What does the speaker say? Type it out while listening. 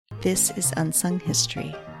This is Unsung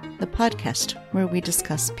History, the podcast where we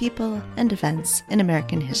discuss people and events in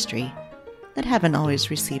American history that haven't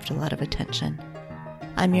always received a lot of attention.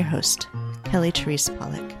 I'm your host, Kelly Therese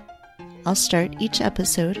Pollock. I'll start each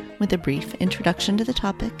episode with a brief introduction to the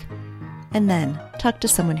topic, and then talk to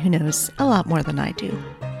someone who knows a lot more than I do.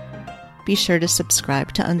 Be sure to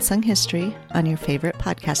subscribe to Unsung History on your favorite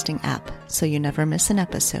podcasting app so you never miss an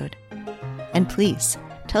episode. And please,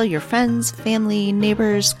 tell your friends, family,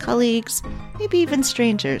 neighbors, colleagues, maybe even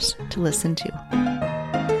strangers to listen to.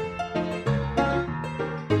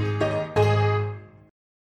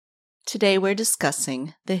 Today we're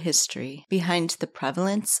discussing the history behind the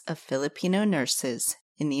prevalence of Filipino nurses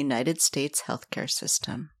in the United States healthcare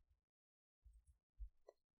system.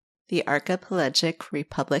 The archipelagic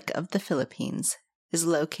Republic of the Philippines is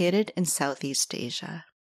located in Southeast Asia.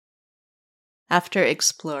 After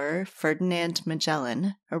explorer Ferdinand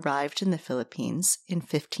Magellan arrived in the Philippines in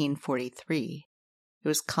 1543, it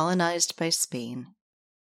was colonized by Spain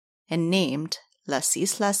and named Las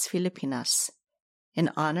Islas Filipinas in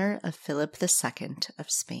honor of Philip II of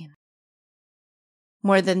Spain.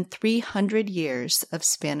 More than 300 years of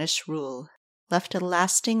Spanish rule left a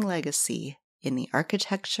lasting legacy in the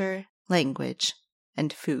architecture, language,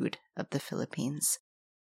 and food of the Philippines.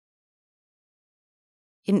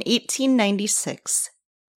 In 1896,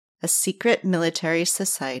 a secret military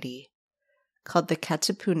society called the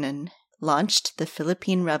Katipunan launched the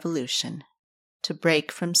Philippine Revolution to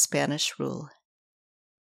break from Spanish rule.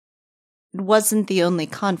 It wasn't the only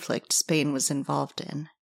conflict Spain was involved in.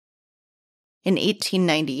 In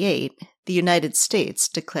 1898, the United States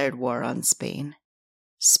declared war on Spain,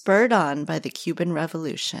 spurred on by the Cuban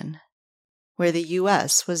Revolution, where the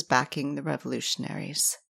U.S. was backing the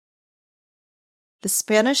revolutionaries. The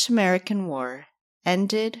Spanish-American War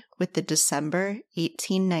ended with the December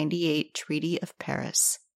 1898 Treaty of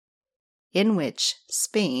Paris, in which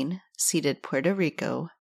Spain ceded Puerto Rico,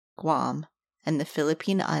 Guam, and the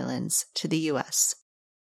Philippine Islands to the U.S.,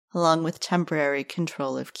 along with temporary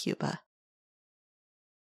control of Cuba.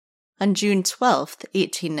 On June 12,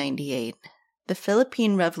 1898, the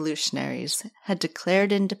Philippine revolutionaries had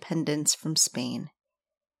declared independence from Spain,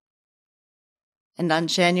 and on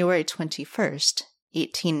January 21,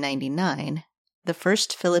 1899, the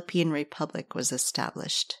First Philippine Republic was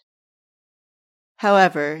established.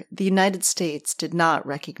 However, the United States did not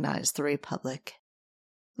recognize the Republic,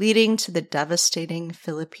 leading to the devastating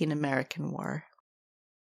Philippine-American War.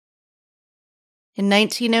 In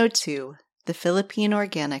 1902, the Philippine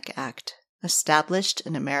Organic Act established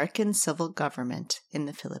an American civil government in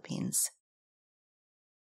the Philippines.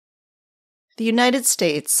 The United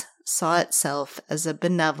States saw itself as a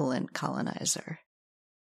benevolent colonizer,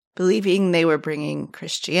 believing they were bringing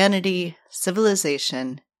Christianity,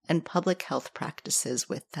 civilization, and public health practices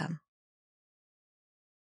with them.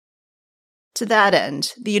 To that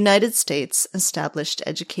end, the United States established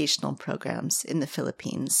educational programs in the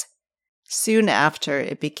Philippines soon after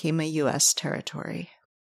it became a U.S. territory.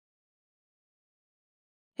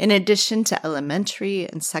 In addition to elementary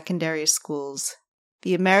and secondary schools,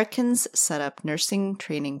 the Americans set up nursing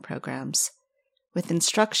training programs with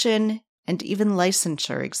instruction and even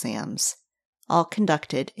licensure exams, all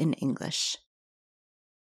conducted in English.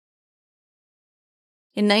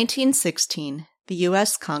 In 1916, the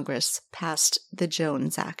U.S. Congress passed the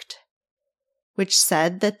Jones Act, which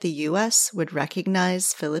said that the U.S. would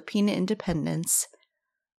recognize Philippine independence,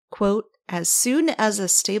 quote, as soon as a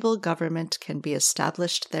stable government can be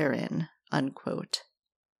established therein, unquote.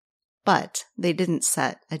 But they didn't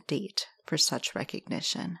set a date for such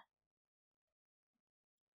recognition.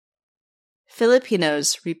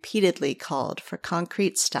 Filipinos repeatedly called for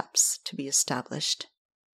concrete steps to be established.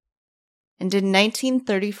 And in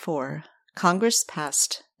 1934, Congress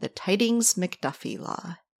passed the Tydings-McDuffie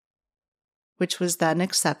Law, which was then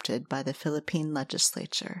accepted by the Philippine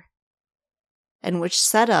legislature, and which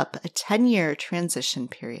set up a 10-year transition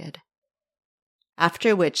period,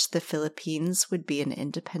 after which the Philippines would be an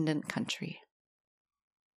independent country.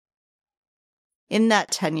 In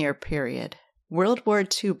that 10-year period, World War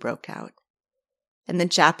II broke out, and the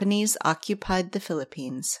Japanese occupied the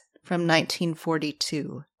Philippines from 1942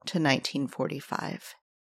 to 1945.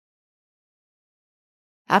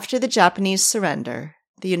 After the Japanese surrender,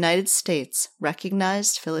 the United States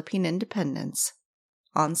recognized Philippine independence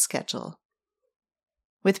on schedule,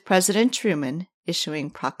 with President Truman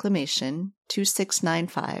issuing Proclamation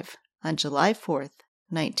 2695 on July 4,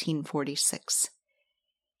 1946,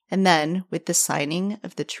 and then with the signing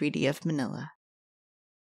of the Treaty of Manila.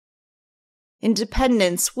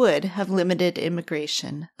 Independence would have limited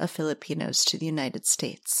immigration of Filipinos to the United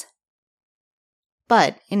States.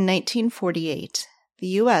 But in 1948, the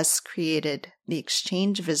U.S. created the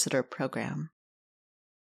Exchange Visitor Program.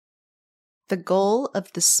 The goal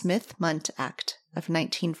of the Smith-Mundt Act of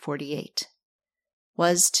 1948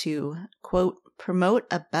 was to, quote, promote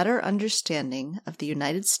a better understanding of the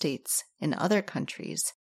United States in other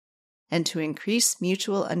countries and to increase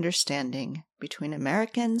mutual understanding between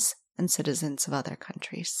Americans and citizens of other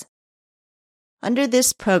countries. Under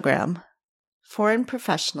this program, foreign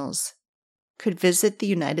professionals could visit the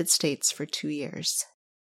United States for 2 years.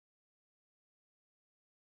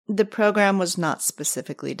 The program was not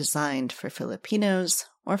specifically designed for Filipinos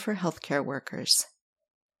or for healthcare workers,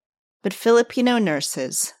 but Filipino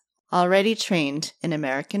nurses, already trained in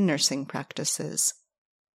American nursing practices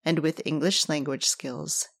and with English language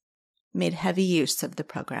skills, made heavy use of the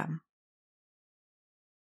program.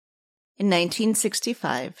 In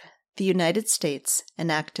 1965, the United States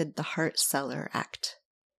enacted the Hart-Celler Act,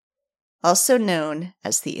 also known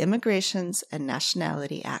as the Immigrations and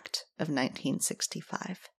Nationality Act of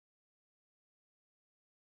 1965.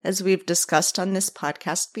 As we've discussed on this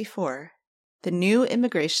podcast before, the new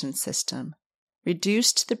immigration system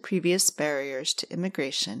reduced the previous barriers to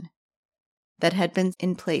immigration that had been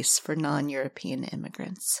in place for non-European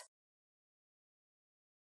immigrants.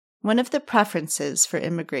 One of the preferences for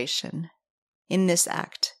immigration in this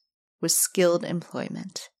act was skilled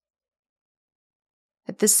employment.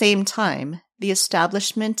 At the same time, the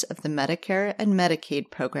establishment of the Medicare and Medicaid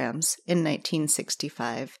programs in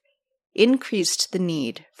 1965 increased the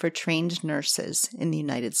need for trained nurses in the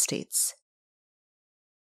United States.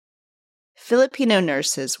 Filipino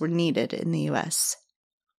nurses were needed in the U.S.,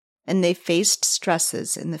 and they faced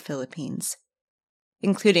stresses in the Philippines,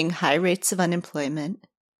 including high rates of unemployment,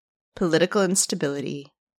 political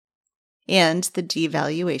instability, and the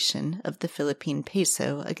devaluation of the Philippine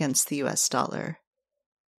peso against the U.S. dollar,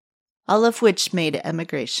 all of which made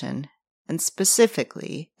emigration, and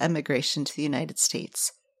specifically emigration to the United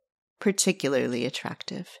States, particularly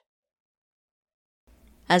attractive.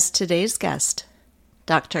 As today's guest,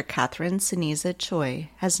 Dr. Catherine Siniza Choi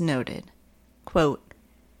has noted, quote,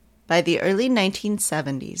 by the early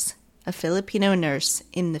 1970s, a Filipino nurse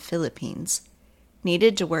in the Philippines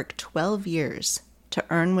needed to work 12 years to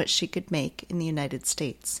earn what she could make in the United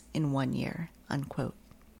States in 1 year, unquote.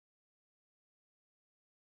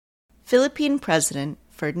 Philippine President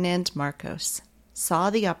Ferdinand Marcos saw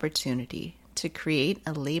the opportunity to create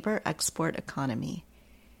a labor export economy,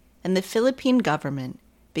 and the Philippine government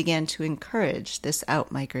began to encourage this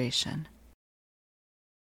outmigration.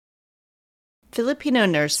 Filipino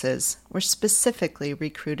nurses were specifically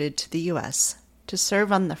recruited to the U.S. to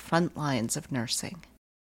serve on the front lines of nursing.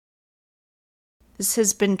 This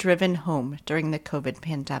has been driven home during the COVID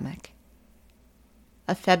pandemic.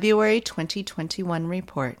 A February 2021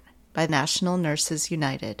 report by National Nurses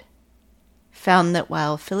United found that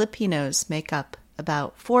while Filipinos make up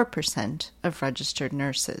about 4% of registered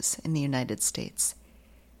nurses in the United States,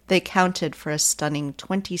 they counted for a stunning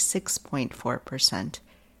 26.4%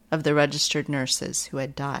 of the registered nurses who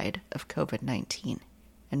had died of COVID-19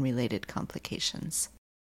 and related complications.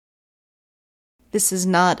 This is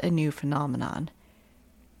not a new phenomenon.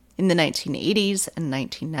 In the 1980s and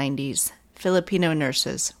 1990s, Filipino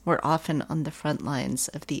nurses were often on the front lines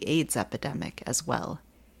of the AIDS epidemic as well,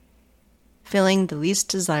 filling the least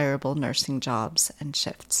desirable nursing jobs and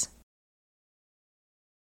shifts.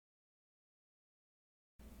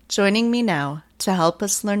 Joining me now to help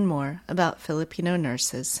us learn more about Filipino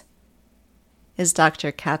nurses is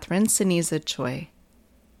Dr. Catherine Siniza Choi,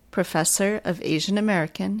 Professor of Asian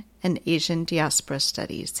American and Asian Diaspora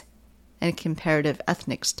Studies and Comparative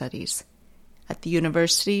Ethnic Studies at the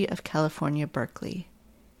University of California, Berkeley,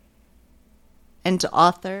 and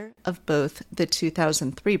author of both the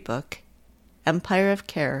 2003 book, Empire of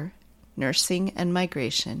Care, Nursing and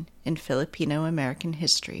Migration in Filipino-American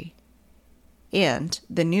History, and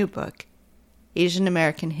the new book, Asian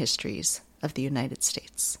American Histories of the United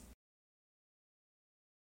States.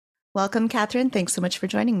 Welcome, Catherine. Thanks so much for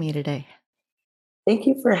joining me today. Thank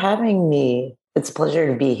you for having me. It's a pleasure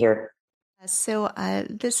to be here. So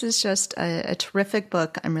this is just a terrific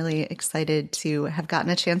book. I'm really excited to have gotten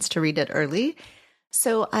a chance to read it early.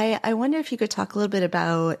 So I wonder if you could talk a little bit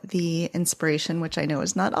about the inspiration, which I know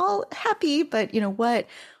is not all happy, but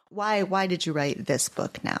why did you write this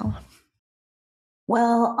book now?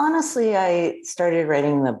 Well, honestly, I started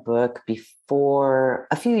writing the book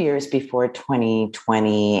a few years before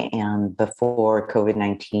 2020 and before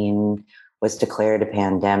COVID-19 was declared a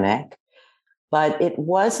pandemic. But it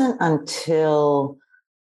wasn't until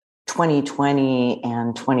 2020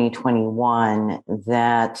 and 2021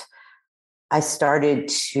 that I started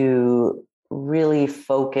to really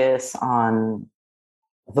focus on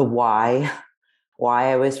the why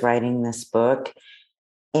I was writing this book.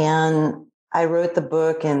 And I wrote the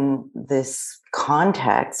book in this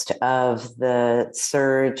context of the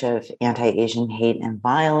surge of anti-Asian hate and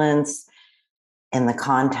violence, in the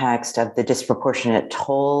context of the disproportionate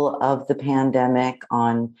toll of the pandemic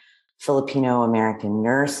on Filipino American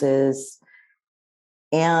nurses.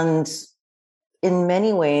 And in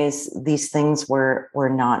many ways, these things were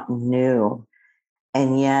not new.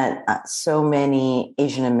 And yet, so many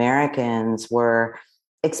Asian Americans were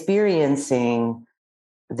experiencing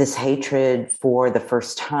this hatred for the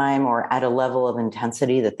first time or at a level of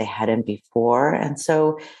intensity that they hadn't before. And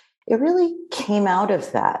so it really came out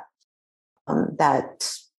of that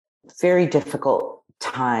very difficult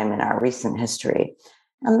time in our recent history.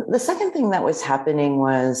 And the second thing that was happening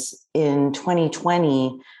was in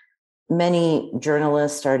 2020, many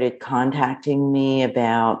journalists started contacting me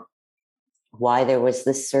about why there was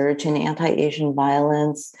this surge in anti-Asian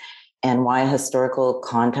violence and why historical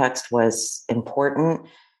context was important.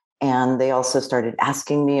 And they also started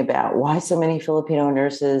asking me about why so many Filipino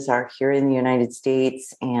nurses are here in the United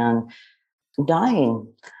States and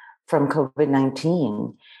dying from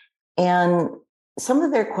COVID-19. And some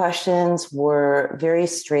of their questions were very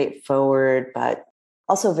straightforward, but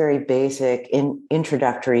also very basic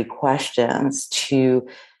introductory questions to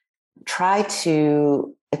try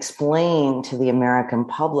to explain to the American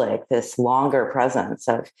public this longer presence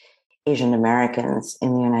of Asian Americans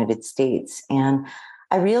in the United States. And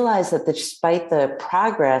I realized that despite the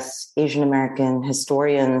progress Asian American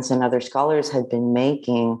historians and other scholars had been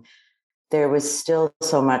making, there was still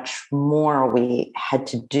so much more we had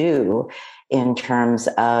to do in terms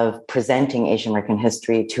of presenting Asian American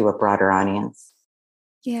history to a broader audience.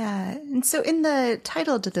 Yeah. And so in the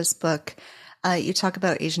title to this book, you talk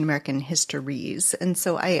about Asian American histories. And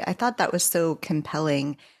so I thought that was so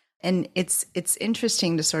compelling. And it's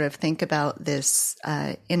interesting to sort of think about this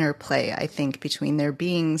interplay, I think, between there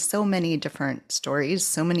being so many different stories,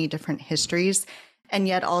 so many different histories, and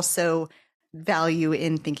yet also value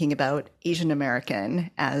in thinking about Asian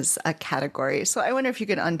American as a category. So I wonder if you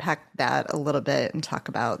could unpack that a little bit and talk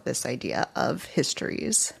about this idea of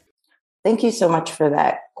histories. Thank you so much for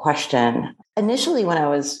that question. Initially, when I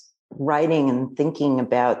was writing and thinking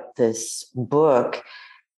about this book,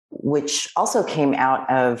 which also came out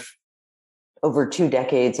of over 2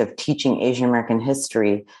 decades of teaching Asian American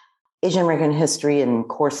history in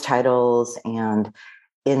course titles and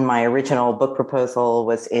in my original book proposal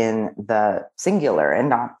was in the singular and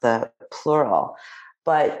not the plural.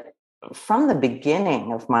 But from the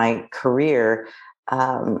beginning of my career,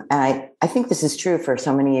 and I think this is true for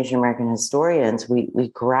so many Asian American historians,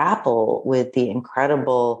 we grapple with the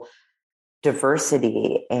incredible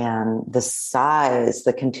diversity and the size,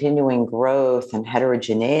 the continuing growth and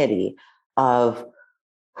heterogeneity of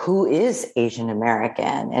who is Asian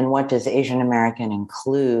American and what does Asian American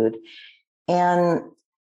include. And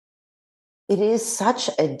it is such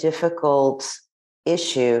a difficult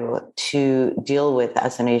issue to deal with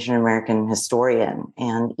as an Asian American historian.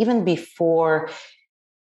 And even before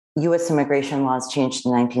US immigration laws changed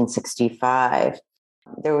in 1965,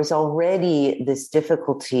 there was already this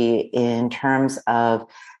difficulty in terms of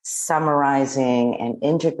summarizing and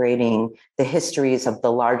integrating the histories of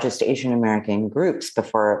the largest Asian American groups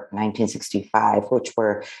before 1965, which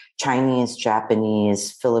were Chinese,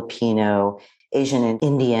 Japanese, Filipino, Asian and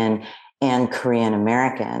Indian, and Korean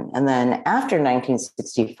American. And then after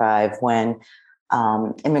 1965, when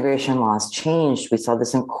immigration laws changed, we saw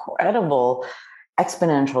this incredible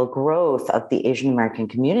exponential growth of the Asian American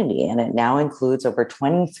community. And it now includes over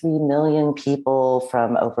 23 million people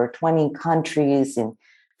from over 20 countries and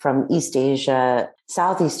from East Asia,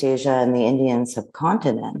 Southeast Asia, and the Indian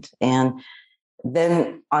subcontinent. And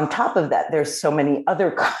then on top of that, there's so many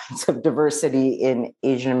other kinds of diversity in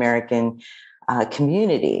Asian American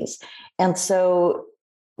communities. And so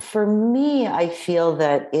for me, I feel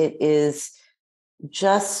that it is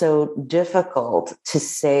just so difficult to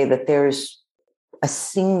say that there's a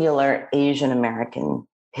singular Asian American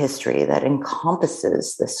history that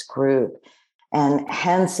encompasses this group. And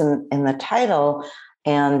hence in the title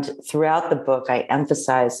and throughout the book, I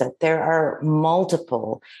emphasize that there are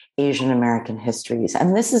multiple Asian American histories.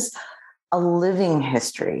 And this is a living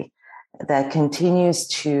history that continues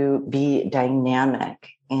to be dynamic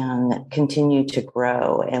and continue to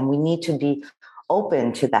grow. And we need to be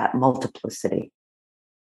open to that multiplicity.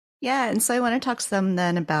 Yeah, and so I want to talk some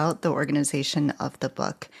then about the organization of the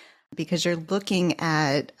book, because you're looking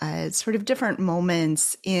at sort of different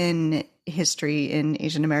moments in history, in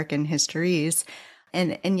Asian American histories,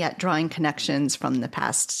 and yet drawing connections from the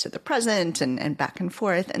past to the present and back and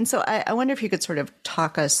forth. And so I wonder if you could sort of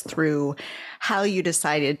talk us through how you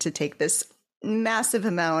decided to take this massive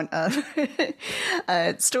amount of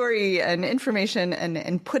story and information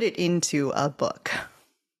and put it into a book.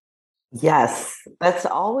 Yes, that's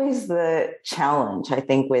always the challenge, I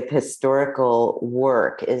think, with historical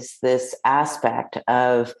work is this aspect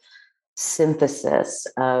of synthesis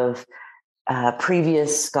of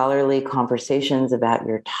previous scholarly conversations about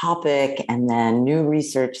your topic and then new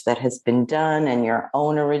research that has been done and your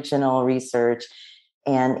own original research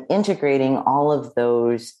and integrating all of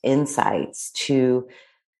those insights to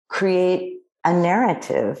create a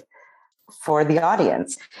narrative for the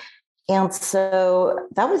audience. And so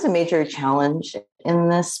that was a major challenge in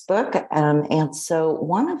this book. And so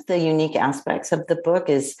one of the unique aspects of the book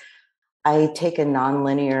is I take a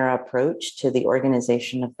nonlinear approach to the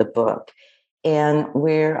organization of the book. And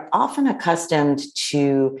we're often accustomed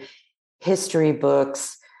to history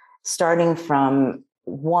books starting from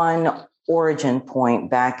one origin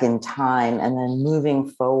point back in time and then moving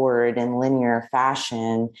forward in linear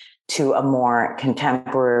fashion to a more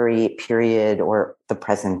contemporary period or the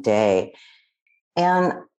present day.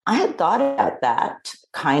 And I had thought about that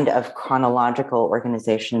kind of chronological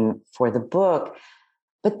organization for the book.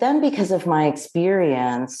 But then, because of my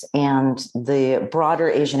experience and the broader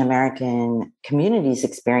Asian American community's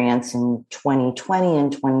experience in 2020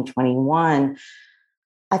 and 2021,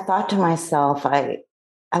 I thought to myself, I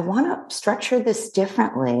want to structure this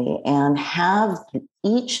differently and have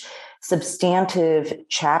each substantive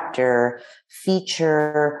chapter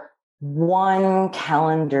feature one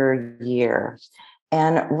calendar year.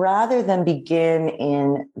 And rather than begin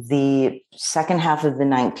in the second half of the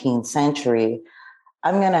 19th century,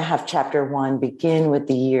 I'm going to have chapter 1 begin with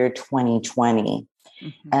the year 2020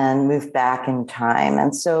 and move back in time.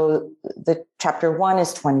 And so the chapter 1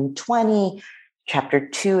 is 2020. Chapter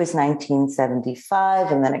 2 is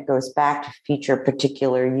 1975, and then it goes back to feature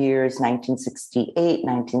particular years, 1968,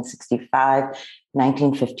 1965,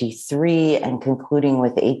 1953, and concluding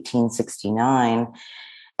with 1869.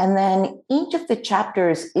 And then each of the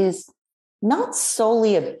chapters is not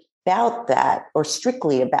solely about that or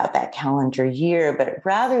strictly about that calendar year, but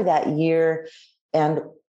rather that year and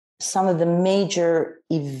some of the major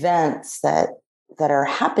events that are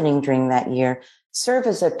happening during that year serve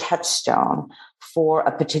as a touchstone for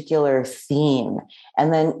a particular theme.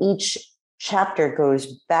 And then each chapter goes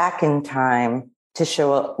back in time to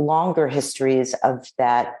show longer histories of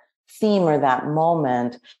that theme or that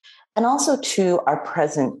moment, and also to our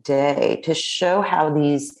present day to show how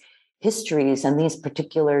these histories and these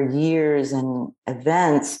particular years and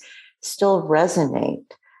events still resonate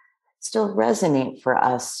for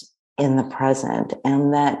us in the present,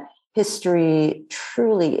 and that history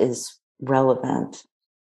truly is relevant.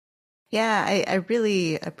 Yeah, I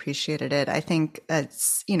really appreciated it. I think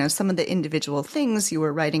it's, some of the individual things you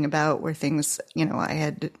were writing about were things, I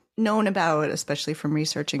had known about, especially from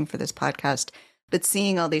researching for this podcast. But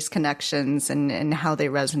seeing all these connections and how they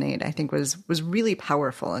resonate, I think was really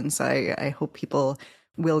powerful. And so I hope people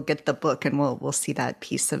will get the book and we'll see that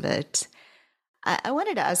piece of it. I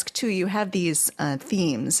wanted to ask, too, you have these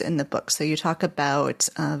themes in the book. So you talk about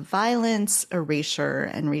violence, erasure,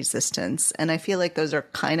 and resistance. And I feel like those are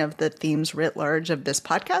kind of the themes writ large of this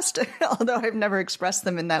podcast, although I've never expressed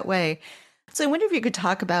them in that way. So I wonder if you could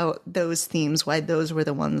talk about those themes, why those were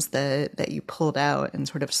the ones that you pulled out and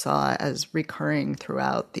sort of saw as recurring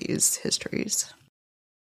throughout these histories.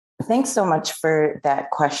 Thanks so much for that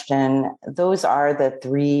question. Those are the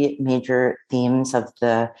three major themes of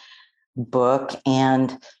the book,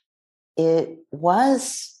 and it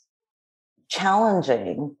was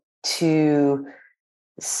challenging to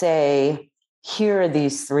say, here are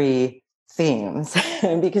these three themes,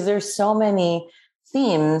 because there's so many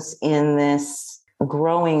themes in this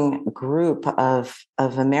growing group of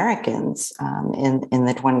Americans in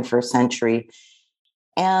the 21st century.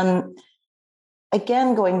 And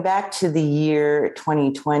again, going back to the year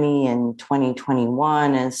 2020 and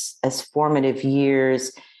 2021 as formative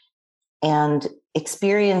years, and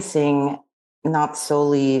experiencing not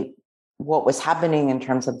solely what was happening in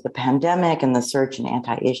terms of the pandemic and the surge in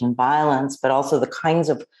anti-Asian violence, but also the kinds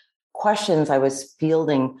of questions I was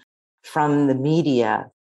fielding from the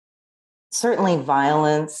media. Certainly,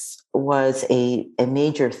 violence was a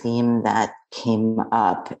major theme that came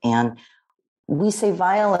up. And we say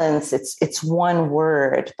violence, it's one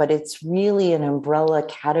word, but it's really an umbrella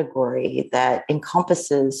category that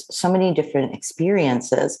encompasses so many different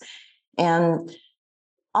experiences. And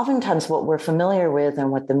oftentimes what we're familiar with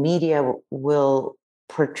and what the media will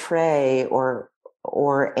portray or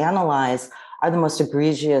analyze are the most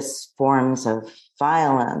egregious forms of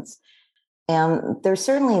violence. And there's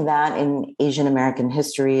certainly that in Asian American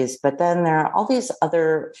histories, but then there are all these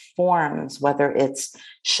other forms, whether it's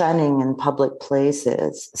shunning in public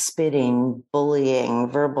places, spitting,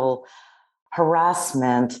 bullying, verbal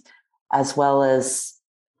harassment, as well as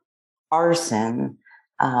arson,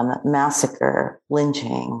 massacre,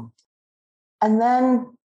 lynching. And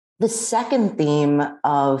then the second theme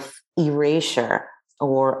of erasure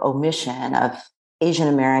or omission of Asian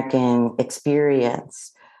American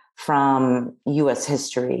experience from US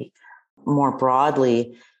history more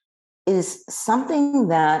broadly is something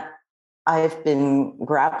that I've been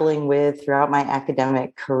grappling with throughout my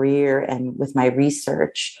academic career and with my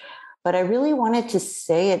research. But I really wanted to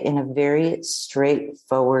say it in a very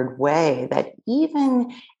straightforward way that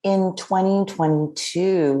even in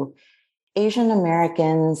 2022, Asian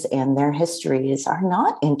Americans and their histories are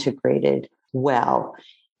not integrated well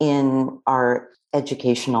in our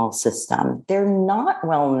educational system. They're not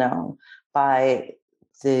well known by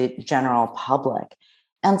the general public.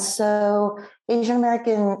 And so Asian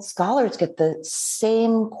American scholars get the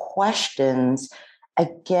same questions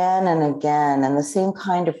again and again, and the same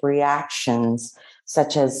kind of reactions,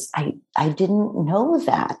 such as, I didn't know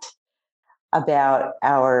that about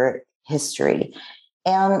our history.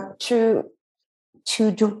 And to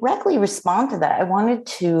directly respond to that, I wanted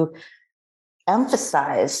to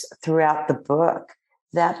emphasize throughout the book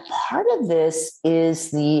that part of this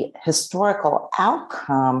is the historical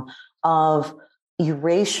outcome of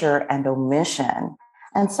erasure and omission.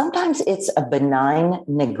 And sometimes it's a benign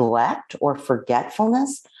neglect or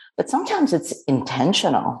forgetfulness, but sometimes it's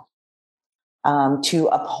intentional to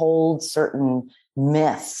uphold certain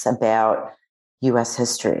myths about US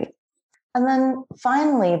history. And then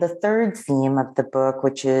finally, the third theme of the book,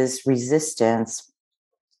 which is resistance,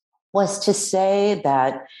 was to say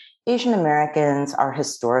that Asian Americans are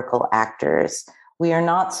historical actors. We are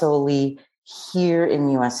not solely here in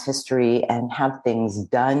US history and have things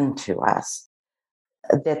done to us.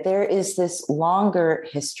 That there is this longer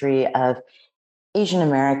history of Asian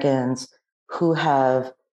Americans who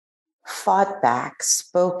have fought back,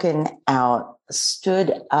 spoken out,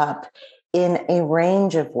 stood up in a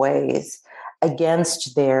range of ways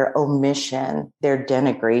against their omission, their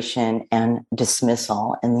denigration and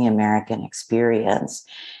dismissal in the American experience.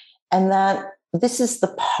 And that this is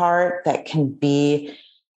the part that can be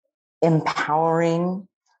empowering,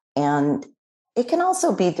 and it can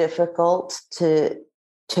also be difficult to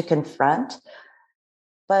confront.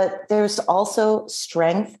 But there's also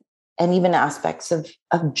strength and even aspects of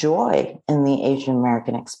joy in the Asian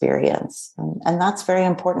American experience. And that's very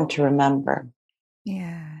important to remember.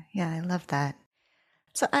 Yeah, I love that.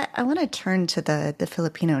 So I want to turn to the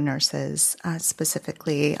Filipino nurses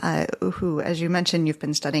specifically, who, as you mentioned, you've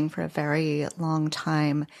been studying for a very long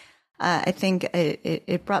time. I think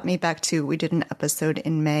it brought me back to, we did an episode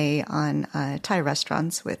in May on Thai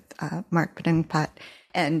restaurants with Mark Padungpat.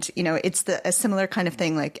 And, it's a similar kind of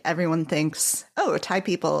thing. Like everyone thinks, oh, Thai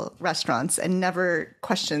people, restaurants, and never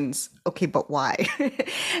questions, okay, but why?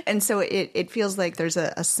 And so it feels like there's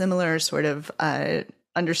a similar sort of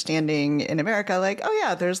understanding in America, like, oh,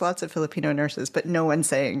 yeah, there's lots of Filipino nurses, but no one's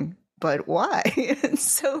saying, but why?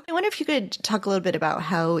 So I wonder if you could talk a little bit about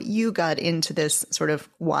how you got into this sort of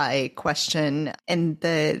why question and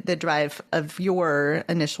the drive of your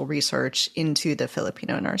initial research into the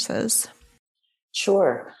Filipino nurses.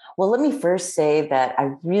 Sure. Well, let me first say that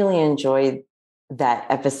I really enjoyed that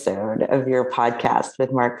episode of your podcast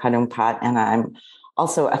with Mark Padungpat, and I'm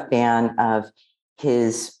also a fan of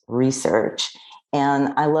his research. And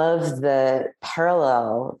I love the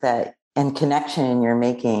parallel and connection you're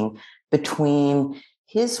making between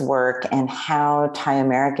his work and how Thai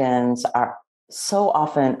Americans are so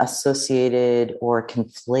often associated or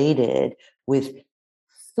conflated with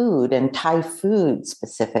food and Thai food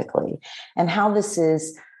specifically, and how this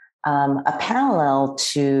is a parallel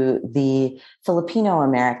to the Filipino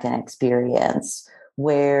American experience,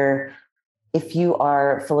 where if you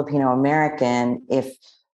are Filipino American, if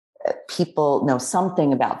people know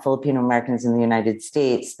something about Filipino Americans in the United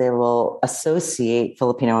States, they will associate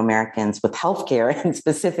Filipino Americans with healthcare and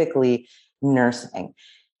specifically nursing.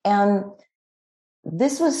 And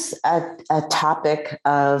this was a topic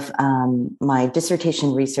of my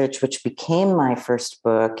dissertation research, which became my first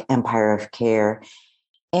book, Empire of Care.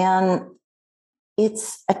 And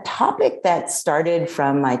it's a topic that started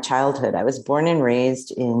from my childhood. I was born and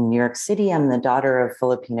raised in New York City. I'm the daughter of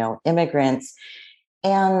Filipino immigrants.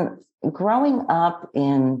 And growing up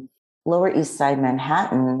in Lower East Side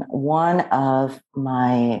Manhattan, one of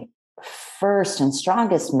my first and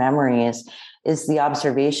strongest memories is the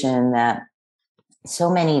observation that so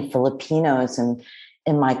many Filipinos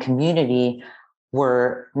in my community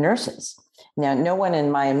were nurses. Now, no one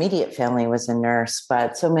in my immediate family was a nurse,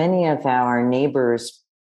 but so many of our neighbors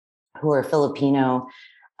who are Filipino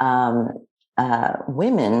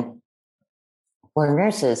women were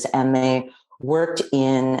nurses, and they worked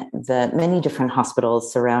in the many different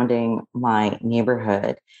hospitals surrounding my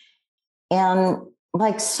neighborhood. And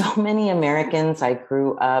like so many Americans, I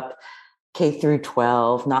grew up K through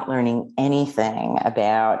 12, not learning anything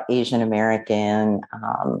about Asian American,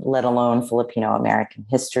 let alone Filipino American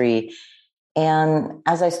history. And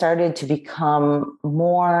as I started to become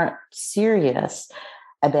more serious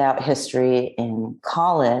about history in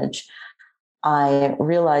college, I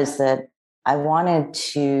realized that I wanted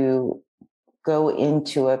to go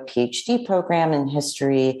into a PhD program in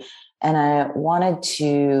history, and I wanted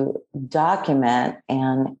to document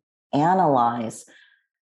and analyze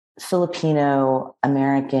Filipino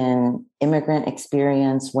American immigrant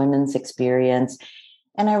experience, women's experience.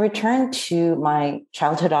 And I returned to my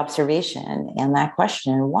childhood observation and that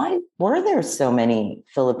question: why were there so many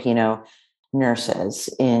Filipino nurses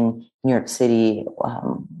in New York City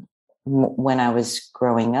when I was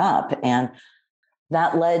growing up? And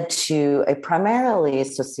that led to a primarily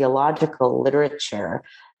sociological literature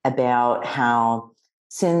about how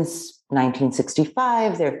since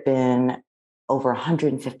 1965, there have been over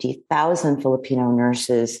 150,000 Filipino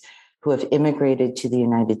nurses who have immigrated to the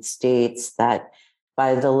United States, that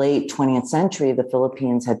by the late 20th century, the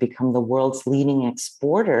Philippines had become the world's leading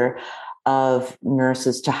exporter of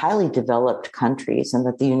nurses to highly developed countries, and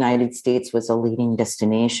that the United States was a leading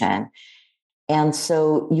destination. And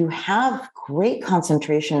so you have great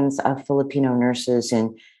concentrations of Filipino nurses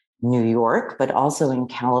in New York, but also in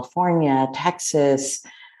California, Texas,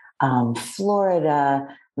 Florida,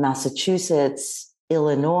 Massachusetts,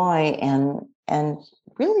 Illinois, and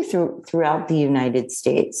really throughout the United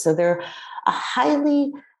States. So they're a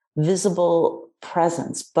highly visible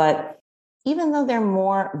presence. But even though they're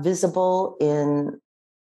more visible in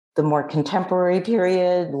the more contemporary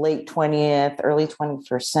period, late 20th, early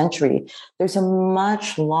 21st century, there's a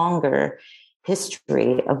much longer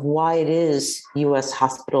history of why it is U.S.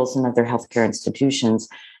 hospitals and other healthcare institutions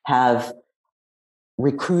have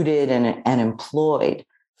recruited and employed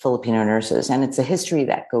Filipino nurses. And it's a history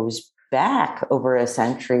that goes back over a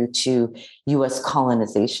century to U.S.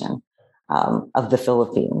 colonization of the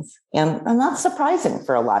Philippines. And that's surprising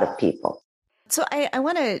for a lot of people. So I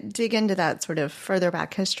want to dig into that sort of further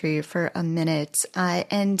back history for a minute.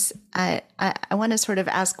 And I want to sort of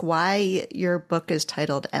ask why your book is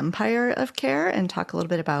titled Empire of Care, and talk a little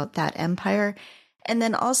bit about that empire. And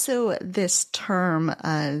then also this term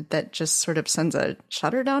that just sort of sends a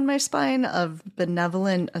shudder down my spine of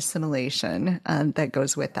benevolent assimilation that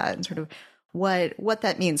goes with that, and sort of what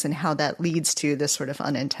that means and how that leads to this sort of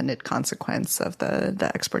unintended consequence of the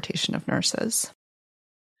exportation of nurses.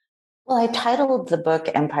 Well, I titled the book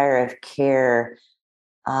Empire of Care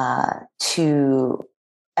to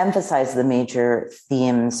emphasize the major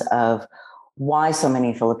themes of why so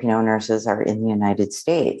many Filipino nurses are in the United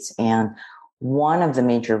States. And one of the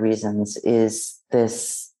major reasons is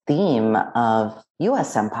this theme of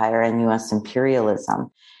U.S. empire and U.S.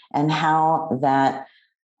 imperialism, and how that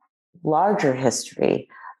larger history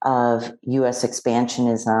of U.S.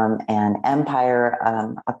 expansionism and empire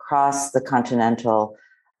across the continental,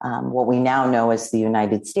 what we now know as the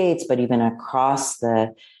United States, but even across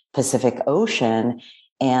the Pacific Ocean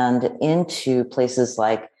and into places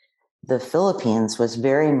like the Philippines, was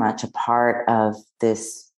very much a part of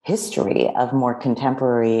this history of more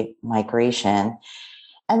contemporary migration.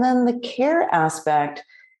 And then the care aspect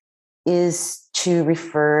is to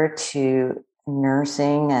refer to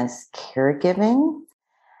nursing as caregiving,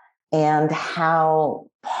 and how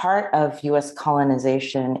part of U.S.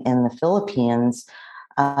 colonization in the Philippines,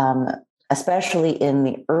 especially in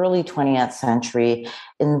the early 20th century,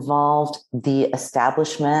 involved the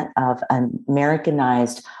establishment of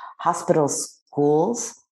Americanized hospital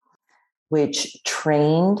schools, which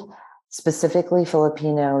trained specifically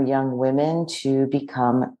Filipino young women to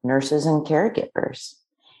become nurses and caregivers,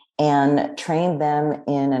 and trained them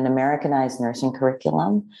in an Americanized nursing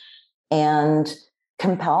curriculum, and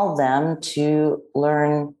compelled them to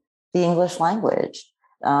learn the English language.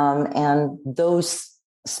 And those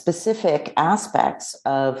specific aspects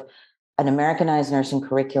of an Americanized nursing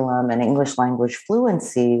curriculum and English language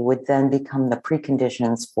fluency would then become the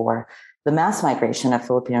preconditions for the mass migration of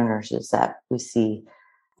Filipino nurses that we see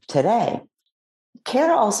today.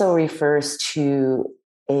 Care also refers to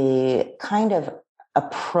a kind of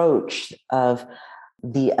approach of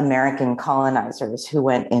the American colonizers who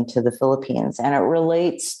went into the Philippines, and it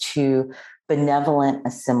relates to benevolent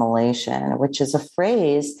assimilation, which is a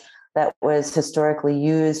phrase that was historically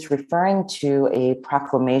used referring to a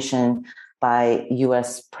proclamation by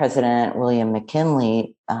U.S. President William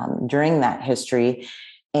McKinley during that history,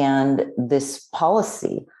 and this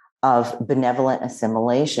policy of benevolent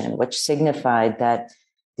assimilation, which signified that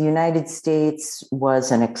the United States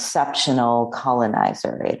was an exceptional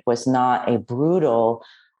colonizer. It was not a brutal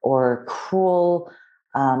or cruel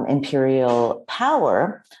imperial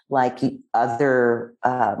power like other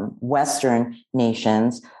Western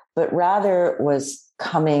nations, but rather was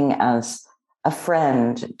coming as a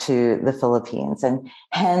friend to the Philippines, and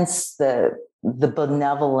hence the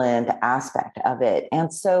benevolent aspect of it.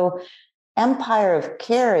 And so Empire of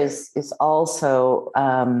Care is also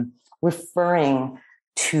referring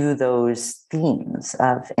to those themes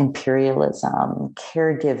of imperialism,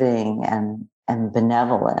 caregiving, and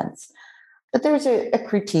benevolence. But there's a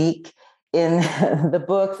critique in the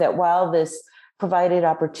book that while this provided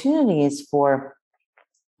opportunities for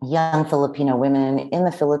young Filipino women in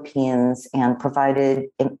the Philippines and provided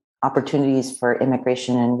opportunities for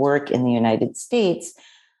immigration and work in the United States,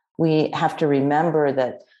 we have to remember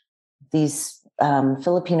that these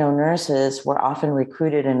Filipino nurses were often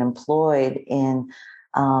recruited and employed in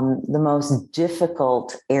the most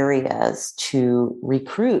difficult areas to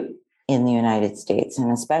recruit in the United States,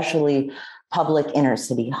 and especially public inner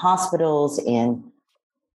city hospitals, in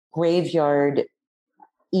graveyard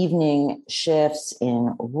evening shifts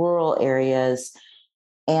in rural areas.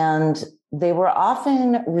 And they were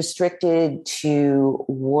often restricted to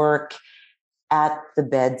work at the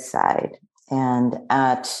bedside and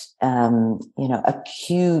at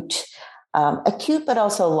acute, but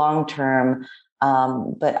also long-term,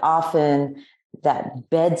 but often that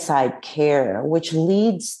bedside care, which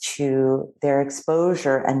leads to their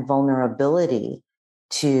exposure and vulnerability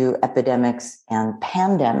to epidemics and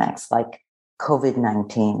pandemics like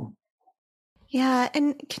COVID-19. Yeah,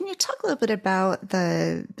 and can you talk a little bit about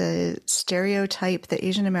the stereotype, the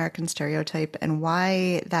Asian American stereotype, and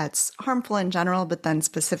why that's harmful in general, but then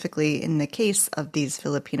specifically in the case of these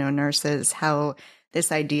Filipino nurses, how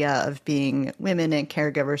this idea of being women and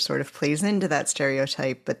caregivers sort of plays into that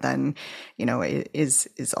stereotype, but then, is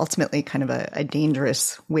ultimately kind of a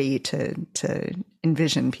dangerous way to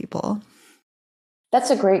envision people? That's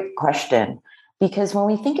a great question. Because when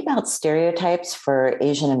we think about stereotypes for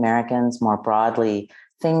Asian Americans more broadly,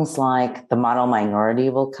 things like the model minority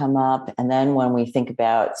will come up. And then when we think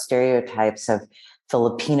about stereotypes of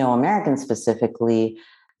Filipino Americans specifically,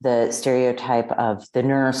 the stereotype of the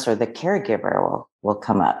nurse or the caregiver will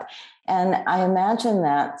come up. And I imagine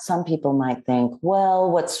that some people might think, well,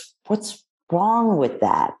 what's wrong with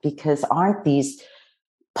that? Because aren't these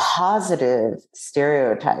positive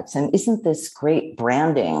stereotypes? And isn't this great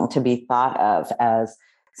branding to be thought of as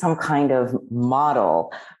some kind of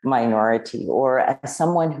model minority or as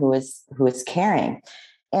someone who is caring?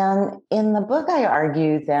 And in the book, I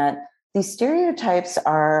argue that these stereotypes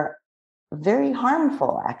are very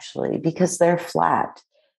harmful, actually, because they're flat,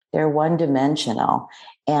 they're one-dimensional,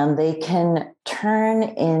 and they can turn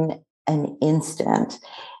in an instant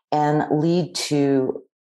and lead to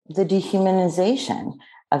the dehumanization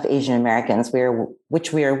of Asian Americans,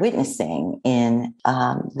 which we are witnessing in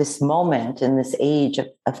this moment, in this age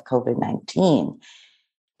of COVID-19.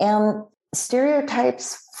 And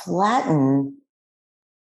stereotypes flatten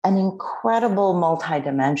an incredible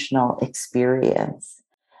multidimensional experience.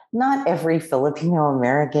 Not every Filipino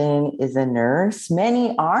American is a nurse.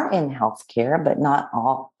 Many are in healthcare, but not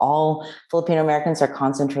all Filipino Americans are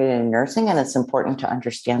concentrated in nursing, and it's important to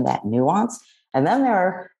understand that nuance. And then there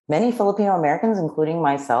are many Filipino Americans, including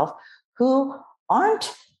myself, who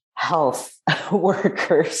aren't health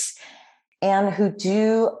workers and who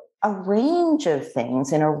do a range of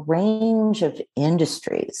things in a range of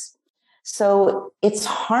industries. So it's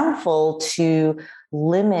harmful to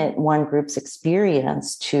limit one group's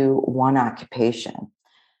experience to one occupation.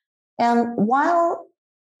 And while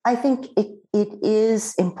I think it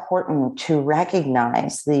is important to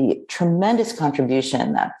recognize the tremendous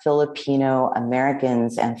contribution that Filipino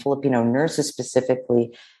Americans and Filipino nurses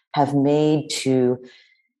specifically have made to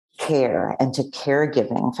care and to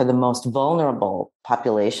caregiving for the most vulnerable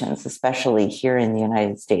populations, especially here in the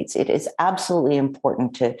United States, it is absolutely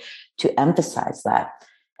important to emphasize that.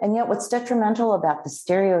 And yet what's detrimental about the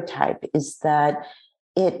stereotype is that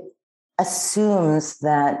it assumes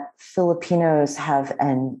that Filipinos have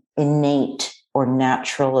an innate or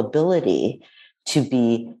natural ability to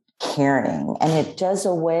be caring. And it does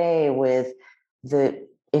away with the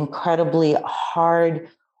incredibly hard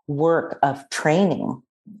work of training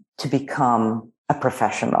to become a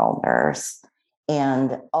professional nurse.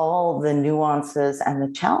 and all the nuances and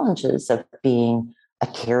the challenges of being a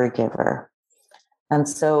caregiver. And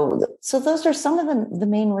so those are some of the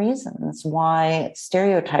main reasons why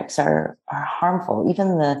stereotypes are harmful,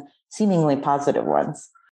 even the seemingly positive ones.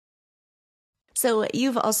 So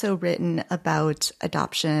you've also written about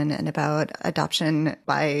adoption and about adoption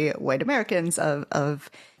by white Americans of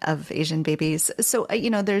Asian babies. So,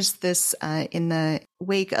 there's this, in the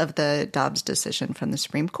wake of the Dobbs decision from the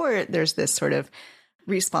Supreme Court, there's this sort of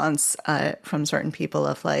response from certain people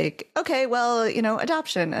of like, okay, well,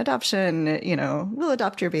 adoption, we'll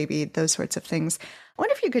adopt your baby, those sorts of things. I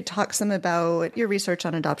wonder if you could talk some about your research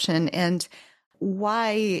on adoption and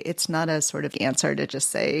why it's not a sort of answer to just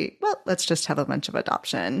say, well, let's just have a bunch of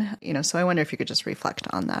adoption. So I wonder if you could just reflect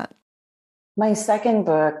on that. My second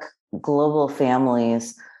book, Global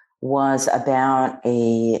Families, was about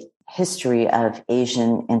a history of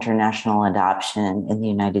Asian international adoption in the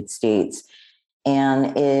United States.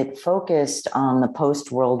 And it focused on the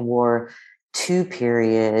post-World War II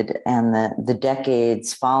period and the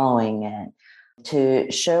decades following it,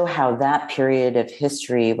 to show how that period of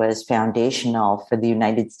history was foundational for the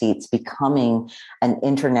United States becoming an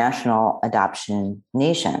international adoption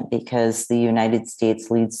nation, because the United States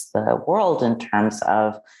leads the world in terms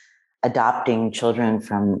of adopting children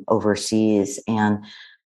from overseas. And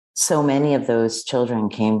so many of those children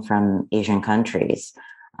came from Asian countries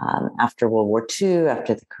after World War II,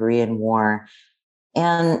 after the Korean War.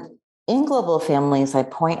 And in Global Families, I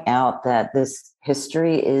point out that this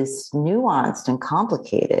history is nuanced and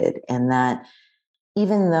complicated, and that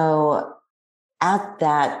even though at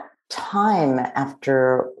that time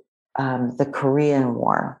after the Korean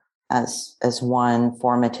War, as one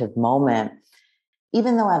formative moment,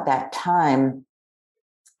 even though at that time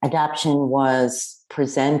adoption was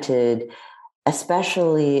presented,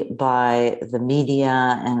 especially by the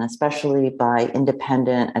media and especially by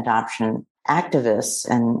independent adoption activists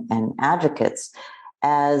and advocates,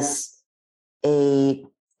 as a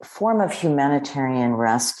form of humanitarian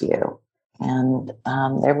rescue. And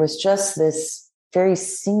there was just this very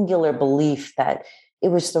singular belief that it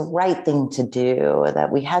was the right thing to do,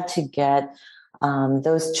 that we had to get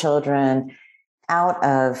those children out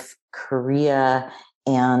of Korea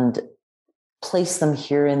and place them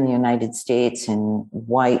here in the United States in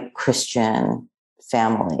white Christian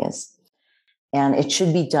families. And it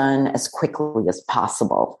should be done as quickly as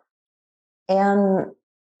possible. And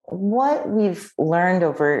what we've learned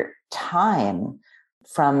over time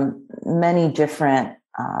from many different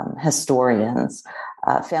historians,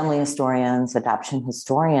 family historians, adoption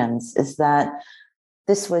historians, is that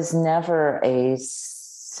this was never a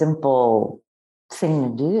simple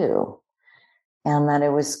thing to do, and that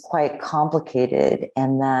it was quite complicated,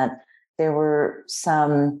 and that there were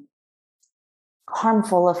some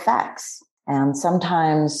harmful effects. And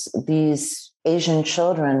sometimes these Asian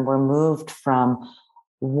children were moved from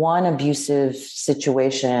one abusive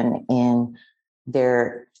situation in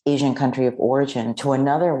their Asian country of origin to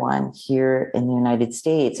another one here in the United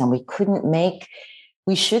States. And we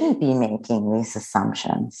shouldn't be making these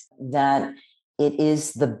assumptions that it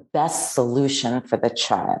is the best solution for the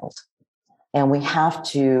child. And we have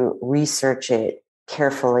to research it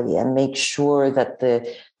carefully and make sure that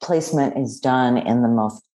the placement is done in the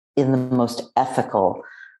most ethical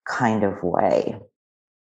kind of way.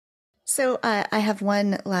 So I have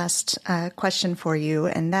one last question for you,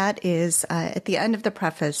 and that is at the end of the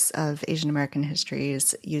preface of Asian American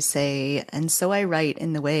Histories, you say, "And so I write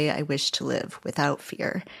in the way I wish to live, without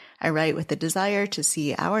fear. I write with the desire to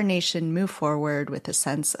see our nation move forward with a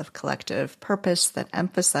sense of collective purpose that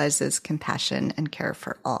emphasizes compassion and care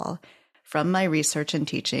for all. From my research and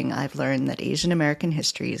teaching, I've learned that Asian American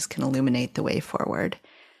histories can illuminate the way forward."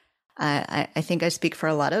 I think I speak for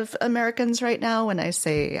a lot of Americans right now when I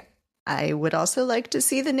say I would also like to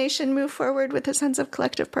see the nation move forward with a sense of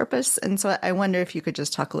collective purpose. And so I wonder if you could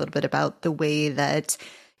just talk a little bit about the way that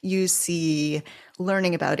you see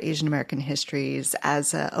learning about Asian American histories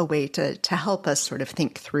as a way to help us sort of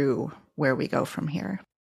think through where we go from here.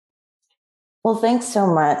 Well, thanks so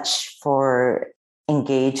much for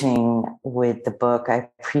engaging with the book. I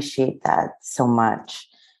appreciate that so much.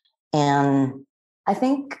 And I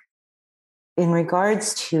think in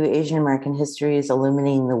regards to Asian American histories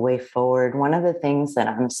illuminating the way forward, one of the things that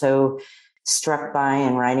I'm so struck by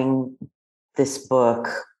in writing this book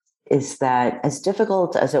is that, as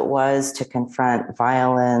difficult as it was to confront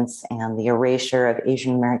violence and the erasure of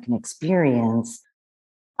Asian American experience,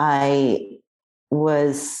 I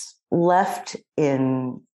was left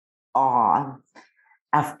in awe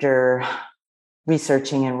after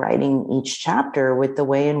researching and writing each chapter with the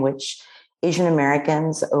way in which Asian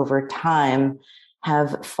Americans over time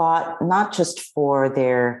have fought not just for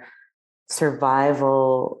their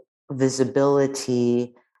survival,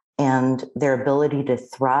 visibility, and their ability to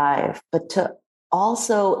thrive, but to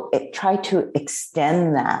also try to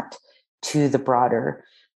extend that to the broader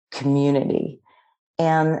community.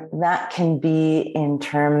 And that can be in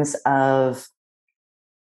terms of,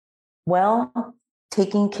 well,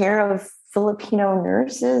 taking care of Filipino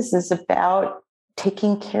nurses is about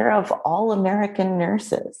taking care of all American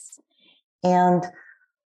nurses and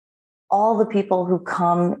all the people who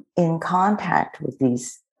come in contact with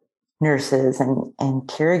these nurses and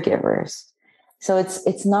caregivers. So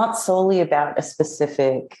it's not solely about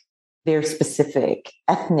their specific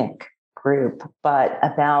ethnic group, but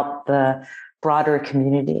about the broader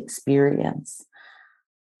community experience.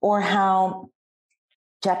 Or how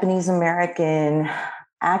Japanese American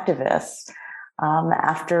activists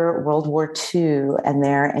after World War II and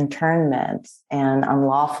their internment and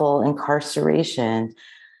unlawful incarceration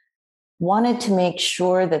wanted to make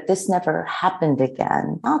sure that this never happened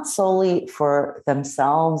again, not solely for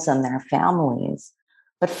themselves and their families,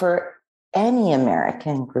 but for any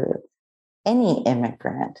American group, any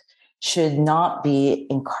immigrant should not be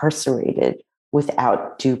incarcerated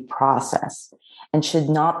without due process and should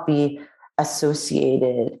not be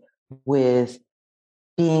associated with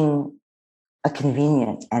being a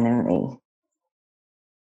convenient enemy.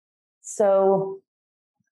 So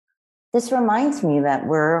this reminds me that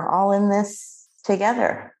we're all in this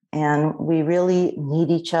together and we really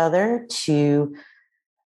need each other to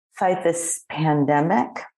fight this pandemic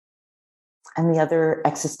and the other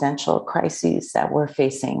existential crises that we're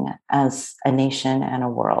facing as a nation and a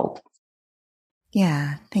world.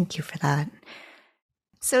 Yeah, thank you for that.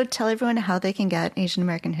 So tell everyone how they can get Asian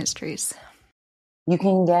American Histories. You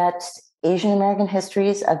can get Asian American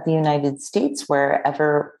Histories of the United States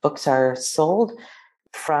wherever books are sold,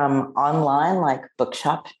 from online like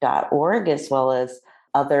bookshop.org, as well as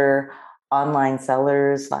other online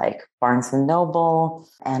sellers like Barnes & Noble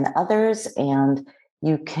and others. And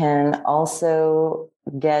you can also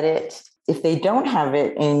get it, if they don't have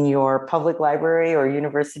it in your public library or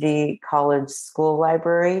university, college, school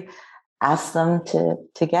library, ask them to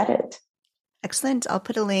get it. Excellent. I'll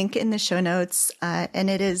put a link in the show notes. And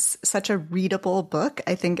it is such a readable book.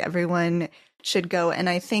 I think everyone should go. And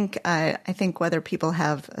I think whether people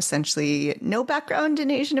have essentially no background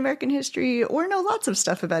in Asian American history or know lots of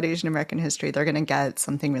stuff about Asian American history, they're going to get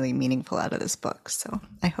something really meaningful out of this book. So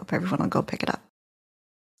I hope everyone will go pick it up.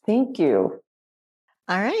 Thank you.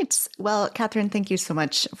 All right. Well, Catherine, thank you so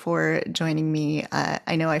much for joining me.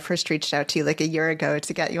 I know I first reached out to you like a year ago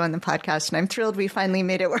to get you on the podcast, and I'm thrilled we finally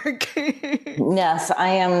made it work. Yes, I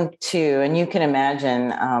am too. And you can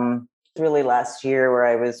imagine, really last year where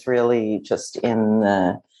I was really just in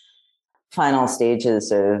the final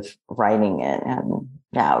stages of writing it. And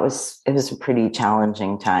yeah, it was a pretty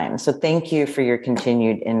challenging time. So thank you for your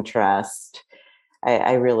continued interest.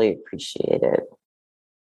 I really appreciate it.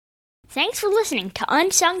 Thanks for listening to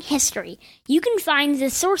Unsung History. You can find the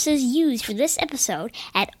sources used for this episode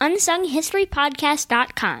at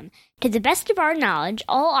unsunghistorypodcast.com. To the best of our knowledge,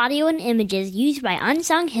 all audio and images used by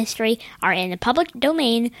Unsung History are in the public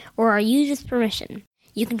domain or are used with permission.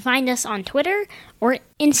 You can find us on Twitter or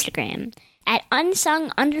Instagram at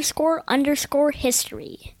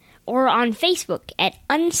unsung__history or on Facebook at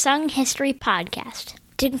Unsung History Podcast.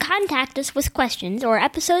 To contact us with questions or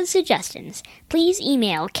episode suggestions, please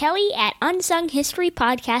email Kelly at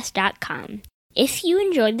unsunghistorypodcast.com. If you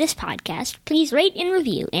enjoyed this podcast, please rate and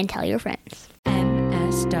review and tell your friends.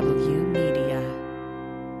 MSW